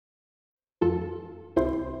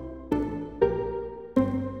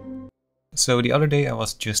So the other day I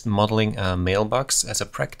was just modeling a mailbox as a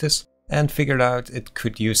practice and figured out it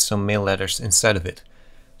could use some mail letters inside of it.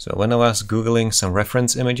 So when I was googling some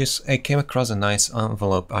reference images, I came across a nice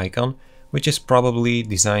envelope icon, which is probably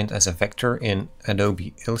designed as a vector in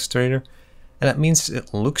Adobe Illustrator, and that means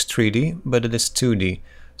it looks 3D, but it is 2D.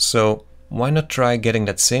 So why not try getting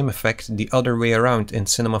that same effect the other way around in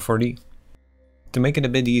Cinema 4D? To make it a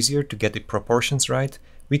bit easier to get the proportions right,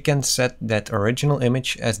 we can set that original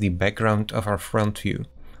image as the background of our front view.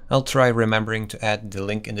 I'll try remembering to add the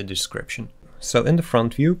link in the description. So in the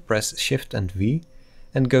front view, press Shift and V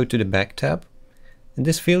and go to the Back tab. In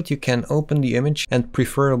this field you can open the image and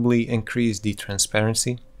preferably increase the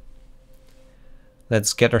transparency.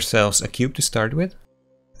 Let's get ourselves a cube to start with.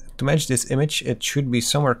 To match this image, it should be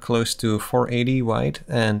somewhere close to 480 wide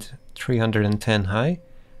and 310 high,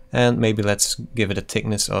 and maybe let's give it a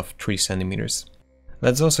thickness of 3 centimeters.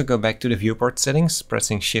 Let's also go back to the viewport settings,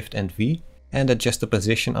 pressing Shift and V, and adjust the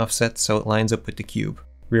position offset so it lines up with the cube.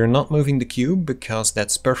 We are not moving the cube because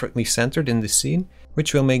that's perfectly centered in the scene,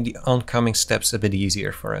 which will make the oncoming steps a bit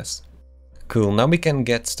easier for us. Cool, now we can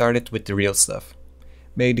get started with the real stuff.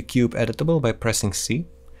 Make the cube editable by pressing C.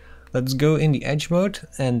 Let's go in the edge mode,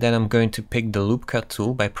 and then I'm going to pick the loop cut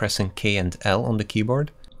tool by pressing K and L on the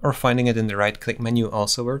keyboard, or finding it in the right click menu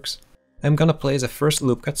also works. I'm gonna place a first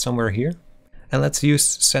loop cut somewhere here. And let's use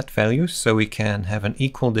set values so we can have an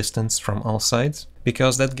equal distance from all sides,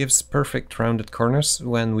 because that gives perfect rounded corners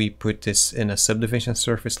when we put this in a subdivision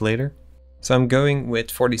surface later. So I'm going with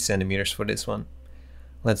 40 centimeters for this one.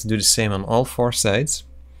 Let's do the same on all 4 sides.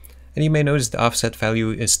 And you may notice the offset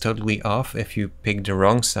value is totally off if you pick the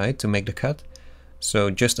wrong side to make the cut. So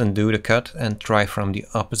just undo the cut and try from the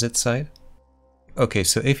opposite side. Okay,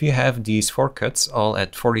 so if you have these 4 cuts all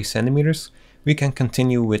at 40 centimeters, we can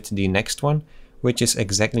continue with the next one, which is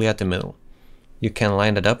exactly at the middle. You can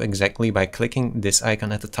line it up exactly by clicking this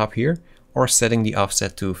icon at the top here, or setting the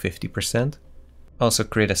offset to 50%. Also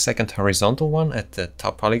create a second horizontal one at the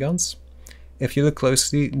top polygons. If you look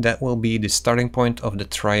closely, that will be the starting point of the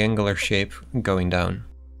triangular shape going down.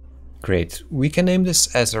 Great, we can name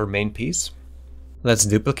this as our main piece. Let's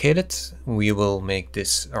duplicate it. We will make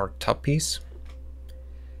this our top piece.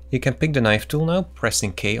 You can pick the knife tool now,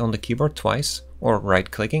 pressing K on the keyboard twice, or right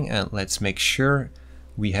clicking, and let's make sure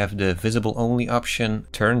we have the visible only option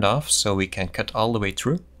turned off so we can cut all the way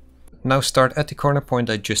through. Now start at the corner point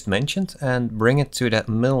I just mentioned and bring it to that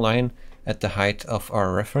middle line at the height of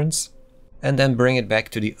our reference, and then bring it back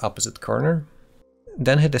to the opposite corner.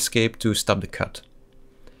 Then hit escape to stop the cut.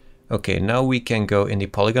 Okay, now we can go in the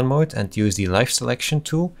polygon mode and use the live selection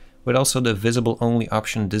tool with also the visible only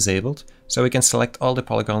option disabled, so we can select all the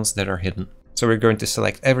polygons that are hidden. So we're going to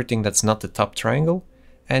select everything that's not the top triangle,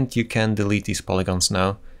 and you can delete these polygons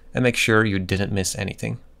now and make sure you didn't miss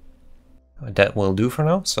anything. That will do for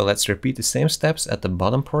now, so let's repeat the same steps at the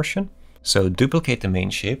bottom portion. So duplicate the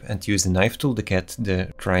main shape and use the knife tool to get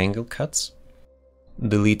the triangle cuts.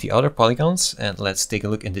 Delete the other polygons, and let's take a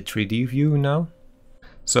look in the 3D view now.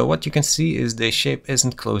 So what you can see is the shape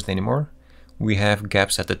isn't closed anymore. We have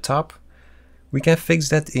gaps at the top. We can fix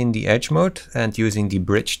that in the edge mode and using the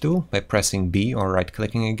bridge tool by pressing B or right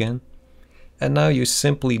clicking again. And now you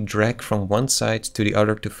simply drag from one side to the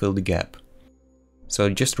other to fill the gap. So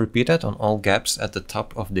just repeat that on all gaps at the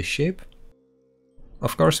top of the shape.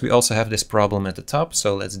 Of course, we also have this problem at the top,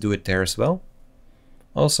 so let's do it there as well.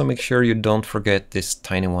 Also make sure you don't forget this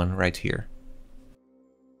tiny one right here.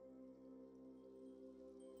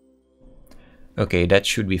 Okay, that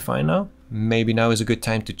should be fine now. Maybe now is a good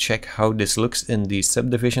time to check how this looks in the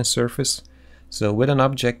subdivision surface. So with an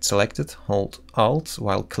object selected, hold Alt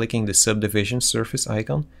while clicking the subdivision surface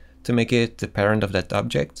icon to make it the parent of that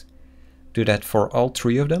object. Do that for all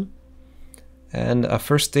 3 of them. And a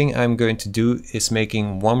first thing I'm going to do is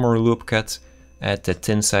making one more loop cut at the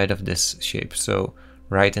thin side of this shape, so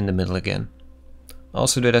right in the middle again.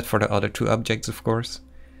 Also do that for the other 2 objects, of course.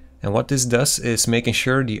 And what this does is making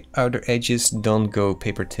sure the outer edges don't go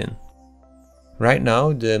paper thin. Right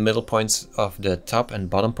now the middle points of the top and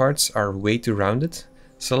bottom parts are way too rounded,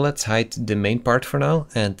 so let's hide the main part for now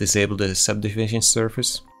and disable the subdivision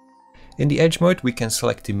surface. In the edge mode we can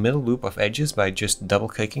select the middle loop of edges by just double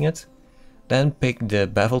clicking it. Then pick the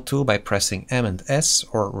bevel tool by pressing M and S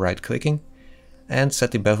or right clicking, and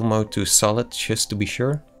set the bevel mode to solid just to be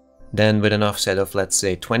sure. Then with an offset of let's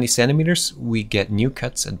say 20 centimeters we get new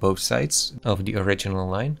cuts at both sides of the original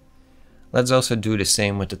line. Let's also do the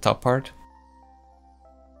same with the top part.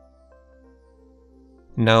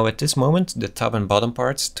 Now at this moment the top and bottom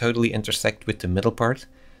parts totally intersect with the middle part,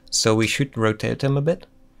 so we should rotate them a bit.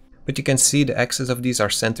 But you can see the axes of these are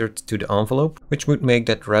centered to the envelope, which would make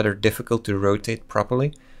that rather difficult to rotate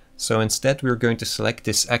properly. So instead we're going to select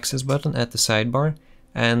this axis button at the sidebar,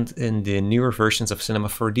 and in the newer versions of Cinema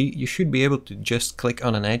 4D you should be able to just click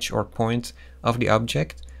on an edge or point of the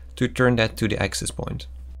object to turn that to the axis point.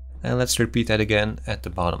 And let's repeat that again at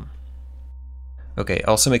the bottom. Okay,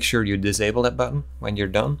 also make sure you disable that button when you're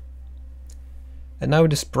done. And now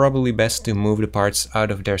it is probably best to move the parts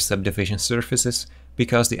out of their subdivision surfaces,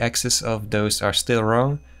 because the axes of those are still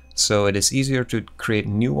wrong, so it is easier to create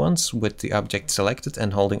new ones with the object selected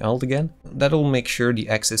and holding Alt again. That'll make sure the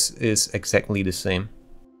axis is exactly the same.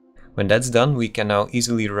 When that's done, we can now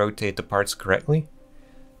easily rotate the parts correctly.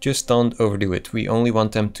 Just don't overdo it, we only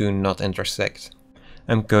want them to not intersect.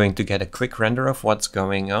 I'm going to get a quick render of what's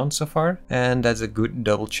going on so far, and that's a good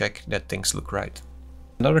double check that things look right.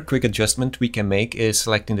 Another quick adjustment we can make is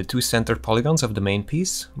selecting the two center polygons of the main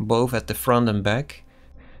piece, both at the front and back,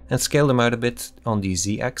 and scale them out a bit on the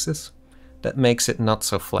Z-axis. That makes it not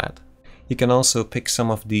so flat. You can also pick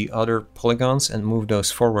some of the other polygons and move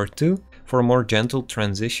those forward too, for a more gentle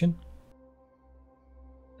transition.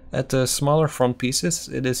 At the smaller front pieces,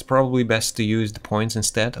 it is probably best to use the points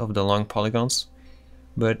instead of the long polygons,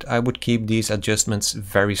 but I would keep these adjustments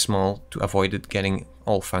very small to avoid it getting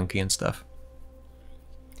all funky and stuff.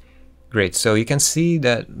 Great, so you can see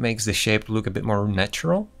that makes the shape look a bit more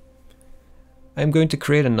natural. I'm going to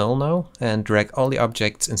create a null now and drag all the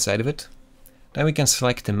objects inside of it. Then we can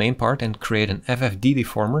select the main part and create an FFD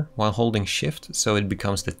deformer while holding Shift, so it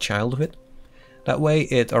becomes the child of it. That way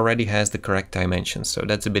it already has the correct dimensions, so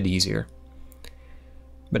that's a bit easier.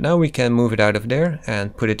 But now we can move it out of there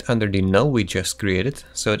and put it under the null we just created,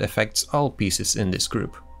 so it affects all pieces in this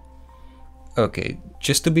group. Okay,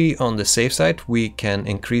 just to be on the safe side, we can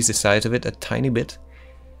increase the size of it a tiny bit,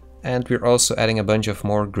 and we're also adding a bunch of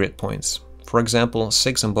more grid points. For example,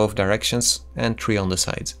 6 on both directions and 3 on the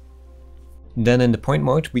sides. Then in the point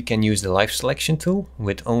mode we can use the live selection tool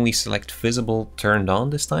with only select visible turned on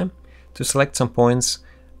this time to select some points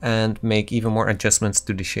and make even more adjustments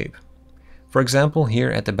to the shape. For example, here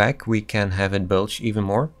at the back we can have it bulge even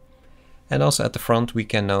more, and also at the front we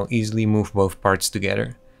can now easily move both parts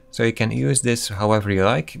together. So you can use this however you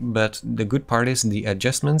like, but the good part is the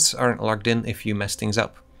adjustments aren't locked in if you mess things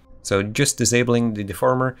up. So just disabling the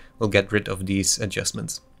deformer will get rid of these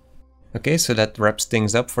adjustments. Okay, so that wraps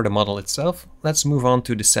things up for the model itself. Let's move on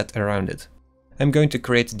to the set around it. I'm going to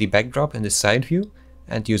create the backdrop in the side view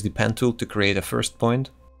and use the pen tool to create a first point.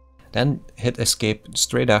 Then hit escape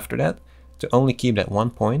straight after that to only keep that one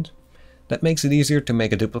point. That makes it easier to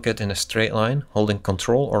make a duplicate in a straight line, holding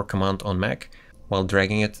Ctrl or Command on Mac while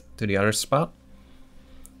dragging it to the other spot.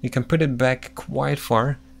 You can put it back quite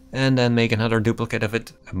far and then make another duplicate of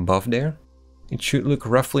it above there. It should look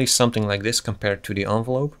roughly something like this compared to the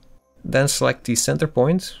envelope. Then select the center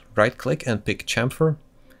point, right click and pick chamfer.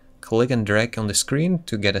 Click and drag on the screen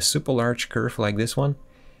to get a super large curve like this one.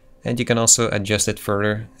 And you can also adjust it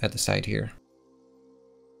further at the side here.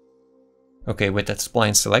 Okay, with that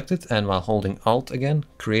spline selected and while holding Alt again,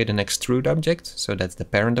 create an extrude object, so that's the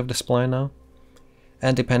parent of the spline now.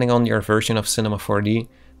 And depending on your version of Cinema 4D,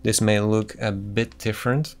 this may look a bit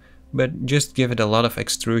different, but just give it a lot of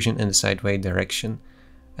extrusion in the sideways direction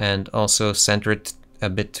and also center it a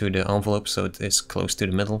bit to the envelope so it is close to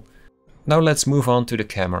the middle. Now let's move on to the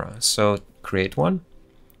camera, so create one.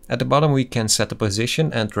 At the bottom we can set the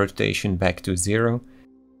position and rotation back to 0.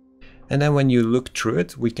 And then when you look through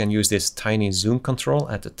it, we can use this tiny zoom control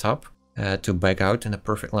at the top to back out in a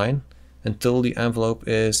perfect line until the envelope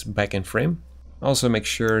is back in frame. Also make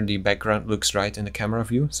sure the background looks right in the camera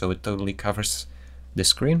view, so it totally covers the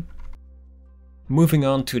screen. Moving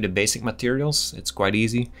on to the basic materials, it's quite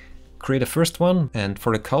easy. Create a first one, and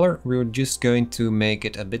for the color we're just going to make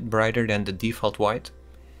it a bit brighter than the default white.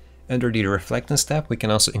 Under the reflectance tab we can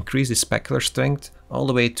also increase the specular strength all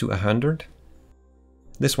the way to 100.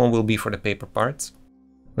 This one will be for the paper parts.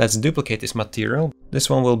 Let's duplicate this material. This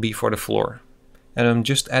one will be for the floor. And I'm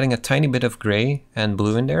just adding a tiny bit of gray and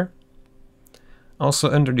blue in there.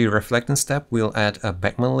 Also under the reflectance tab we'll add a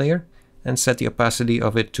Beckman layer and set the opacity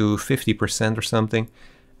of it to 50% or something,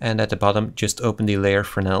 and at the bottom just open the layer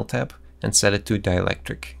Fresnel tab and set it to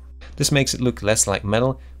dielectric. This makes it look less like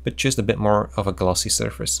metal but just a bit more of a glossy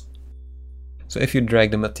surface. So if you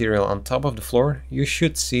drag the material on top of the floor you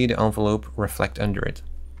should see the envelope reflect under it.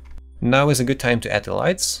 Now is a good time to add the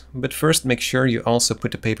lights, but first make sure you also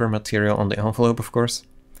put the paper material on the envelope, of course.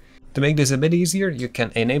 To make this a bit easier, you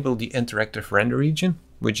can enable the interactive render region,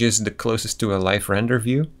 which is the closest to a live render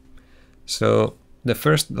view. So the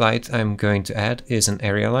first light I'm going to add is an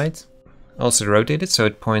area light. Also rotate it so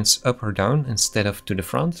it points up or down instead of to the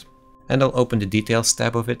front. And I'll open the details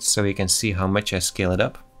tab of it so you can see how much I scale it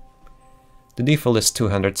up. The default is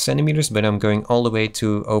 200 centimeters, but I'm going all the way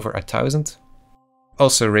to over 1000.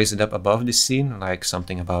 Also raise it up above the scene, like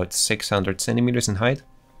something about 600 centimeters in height.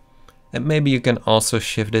 And maybe you can also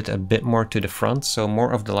shift it a bit more to the front, so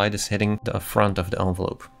more of the light is hitting the front of the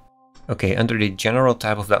envelope. Okay, under the general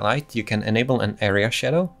tab of that light, you can enable an area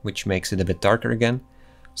shadow, which makes it a bit darker again.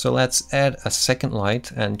 So let's add a second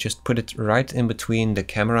light and just put it right in between the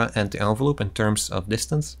camera and the envelope in terms of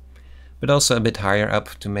distance, but also a bit higher up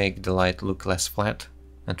to make the light look less flat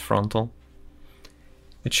and frontal.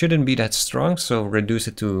 It shouldn't be that strong, so reduce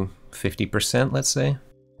it to 50%, let's say.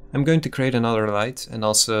 I'm going to create another light and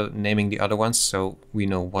also naming the other ones so we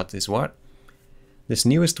know what is what. This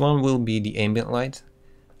newest one will be the ambient light.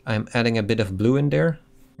 I'm adding a bit of blue in there.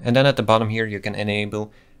 And then at the bottom here you can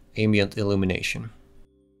enable ambient illumination.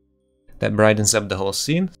 That brightens up the whole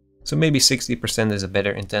scene. So maybe 60% is a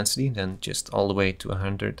better intensity than just all the way to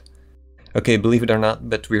 100. Okay, believe it or not,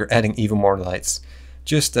 but we're adding even more lights.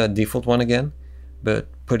 Just a default one again, but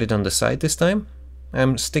put it on the side this time.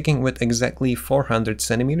 I'm sticking with exactly 400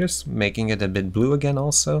 centimeters, making it a bit blue again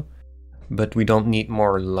also. But we don't need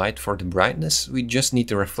more light for the brightness, we just need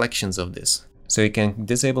the reflections of this. So you can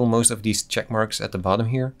disable most of these check marks at the bottom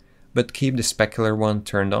here, but keep the specular one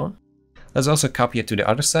turned on. Let's also copy it to the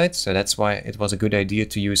other side, so that's why it was a good idea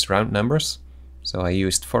to use round numbers. So I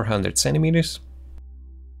used 400 centimeters.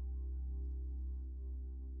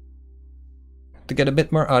 To get a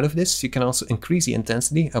bit more out of this, you can also increase the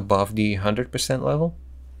intensity above the 100% level.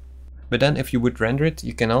 But then if you would render it,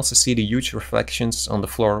 you can also see the huge reflections on the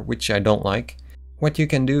floor, which I don't like. What you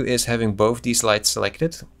can do is having both these lights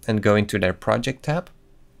selected and go into their project tab.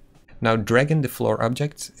 Now drag in the floor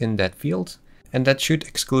object in that field, and that should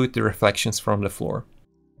exclude the reflections from the floor.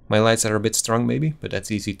 My lights are a bit strong maybe, but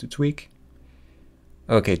that's easy to tweak.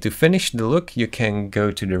 Okay, to finish the look, you can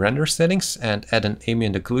go to the render settings and add an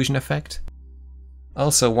ambient occlusion effect.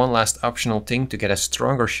 Also, one last optional thing to get a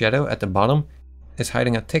stronger shadow at the bottom is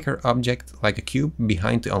hiding a thicker object like a cube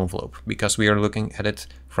behind the envelope. Because we are looking at it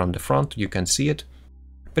from the front, you can see it,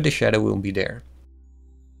 but the shadow will be there.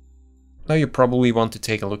 Now you probably want to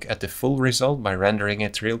take a look at the full result by rendering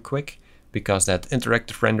it real quick, because that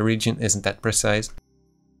interactive render region isn't that precise.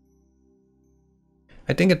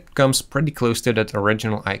 I think it comes pretty close to that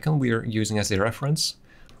original icon we are using as a reference.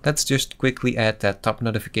 Let's just quickly add that top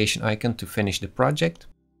notification icon to finish the project.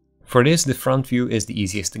 For this, the front view is the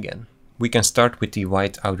easiest again. We can start with the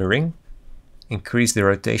white outer ring, increase the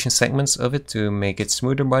rotation segments of it to make it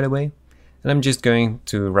smoother by the way, and I'm just going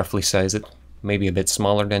to roughly size it, maybe a bit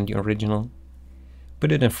smaller than the original.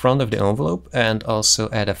 Put it in front of the envelope and also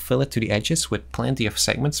add a fillet to the edges with plenty of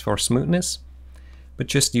segments for smoothness, but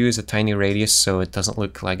just use a tiny radius so it doesn't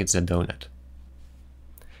look like it's a donut.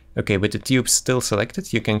 Okay, with the tube still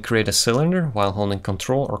selected, you can create a cylinder while holding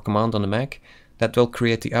Ctrl or Command on the Mac that will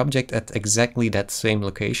create the object at exactly that same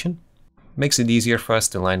location. Makes it easier for us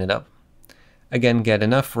to line it up. Again, get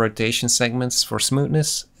enough rotation segments for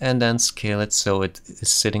smoothness and then scale it so it is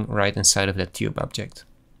sitting right inside of that tube object.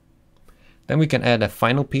 Then we can add a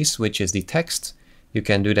final piece, which is the text. You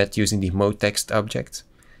can do that using the mode text object.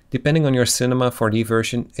 Depending on your Cinema 4D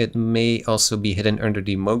version, it may also be hidden under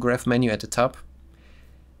the MoGraph menu at the top.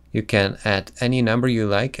 You can add any number you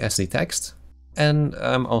like as the text, and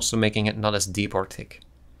I'm also making it not as deep or thick.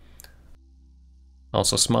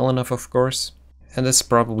 Also small enough, of course, and that's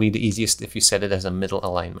probably the easiest if you set it as a middle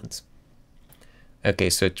alignment. Okay,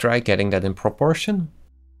 so try getting that in proportion.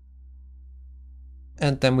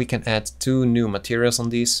 And then we can add two new materials on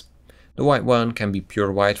these. The white one can be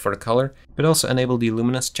pure white for the color, but also enable the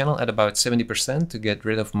luminance channel at about 70% to get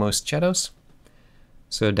rid of most shadows.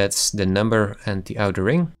 So that's the number and the outer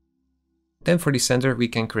ring. Then for the center we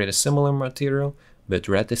can create a similar material, but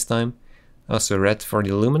red this time. Also red for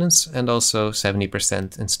the luminance and also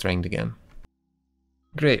 70% in strength again.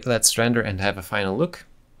 Great, let's render and have a final look.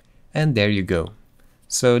 And there you go.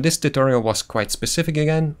 So this tutorial was quite specific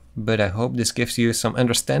again, but I hope this gives you some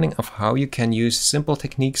understanding of how you can use simple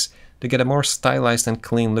techniques to get a more stylized and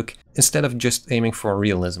clean look instead of just aiming for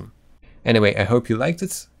realism. Anyway, I hope you liked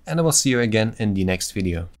it, and I will see you again in the next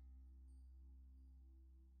video.